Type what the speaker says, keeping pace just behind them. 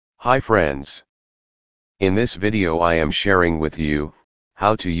Hi friends. In this video I am sharing with you,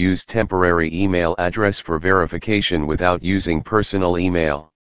 how to use temporary email address for verification without using personal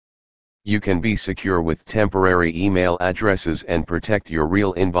email. You can be secure with temporary email addresses and protect your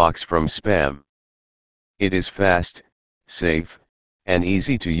real inbox from spam. It is fast, safe, and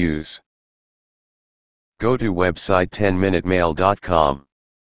easy to use. Go to website 10minutemail.com.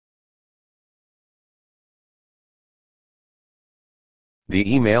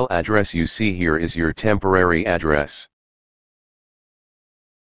 The email address you see here is your temporary address.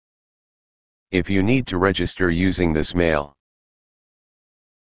 If you need to register using this mail,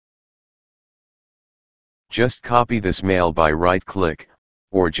 just copy this mail by right-click,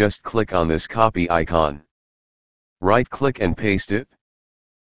 or just click on this copy icon. Right-click and paste it.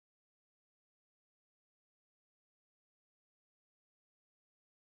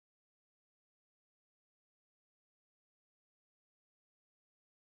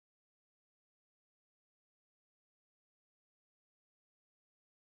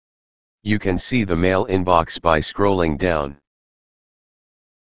 You can see the mail inbox by scrolling down.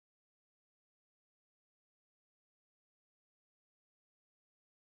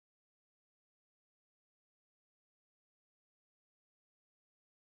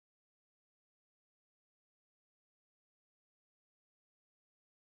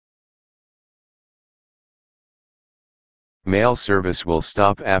 Mail service will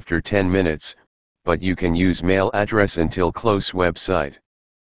stop after 10 minutes, but you can use mail address until close website.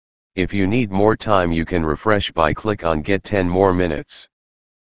 If you need more time you can refresh by click on get 10 more minutes.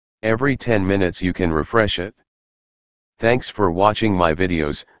 Every 10 minutes you can refresh it. Thanks for watching my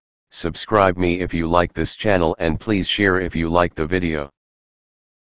videos. Subscribe me if you like this channel and please share if you like the video.